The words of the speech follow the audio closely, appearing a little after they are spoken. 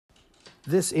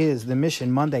This is the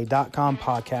MissionMonday.com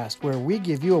podcast, where we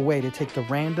give you a way to take the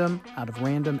random out of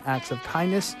random acts of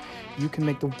kindness. You can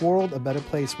make the world a better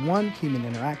place, one human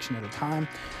interaction at a time.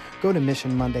 Go to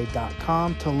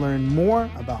MissionMonday.com to learn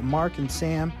more about Mark and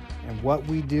Sam and what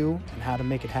we do and how to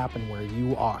make it happen where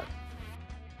you are.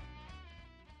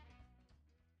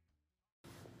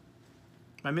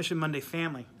 My Mission Monday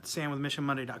family, it's Sam with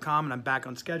MissionMonday.com, and I'm back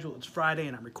on schedule. It's Friday,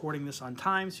 and I'm recording this on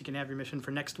time, so you can have your mission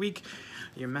for next week.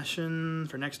 Your mission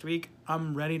for next week,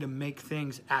 I'm ready to make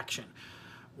things action.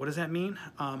 What does that mean?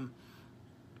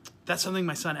 That's something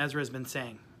my son Ezra has been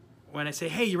saying. When I say,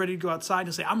 hey, you ready to go outside?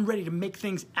 He'll say, I'm ready to make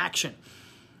things action.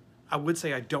 I would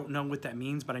say I don't know what that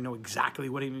means, but I know exactly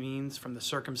what it means from the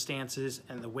circumstances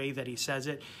and the way that he says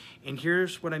it. And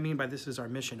here's what I mean by this is our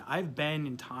mission. I've been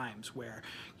in times where,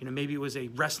 maybe it was a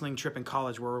wrestling trip in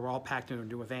college where we're all packed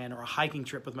into a van, or a hiking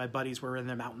trip with my buddies where we're in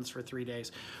the mountains for 3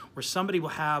 days, where somebody will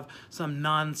have some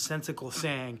nonsensical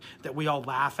saying that we all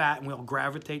laugh at and we all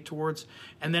gravitate towards,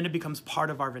 and then it becomes part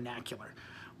of our vernacular.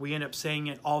 We end up saying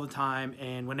it all the time,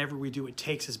 and whenever we do, it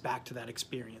takes us back to that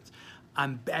experience.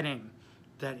 I'm betting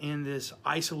that in this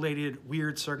isolated,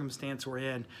 weird circumstance we're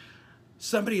in,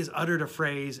 somebody has uttered a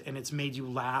phrase and it's made you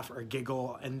laugh or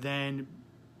giggle, and then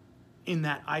in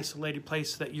that isolated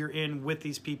place that you're in with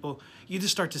these people, you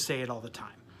just start to say it all the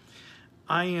time.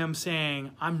 I am saying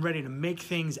I'm ready to make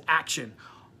things action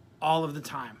all of the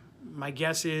time. My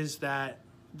guess is that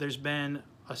there's been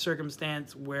a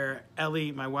circumstance where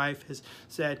Ellie, my wife, has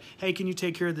said, hey, can you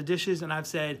take care of the dishes? And I've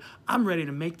said, I'm ready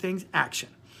to make things action.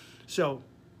 So,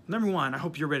 number one, I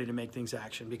hope you're ready to make things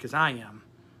action, because I am.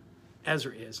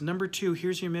 Ezra is. Number two,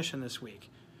 here's your mission this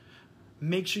week.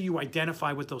 Make sure you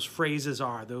identify what those phrases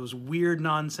are, those weird,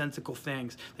 nonsensical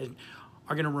things that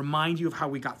are going to remind you of how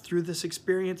we got through this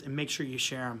experience, and make sure you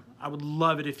share them. I would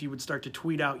love it if you would start to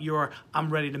tweet out your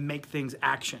I'm ready to make things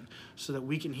action, so that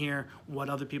we can hear what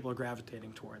other people are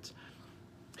gravitating towards.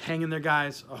 Hang in there,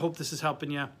 guys. I hope this is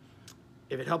helping you.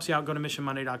 If it helps you out, go to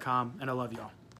MissionMonday.com, and I love you all.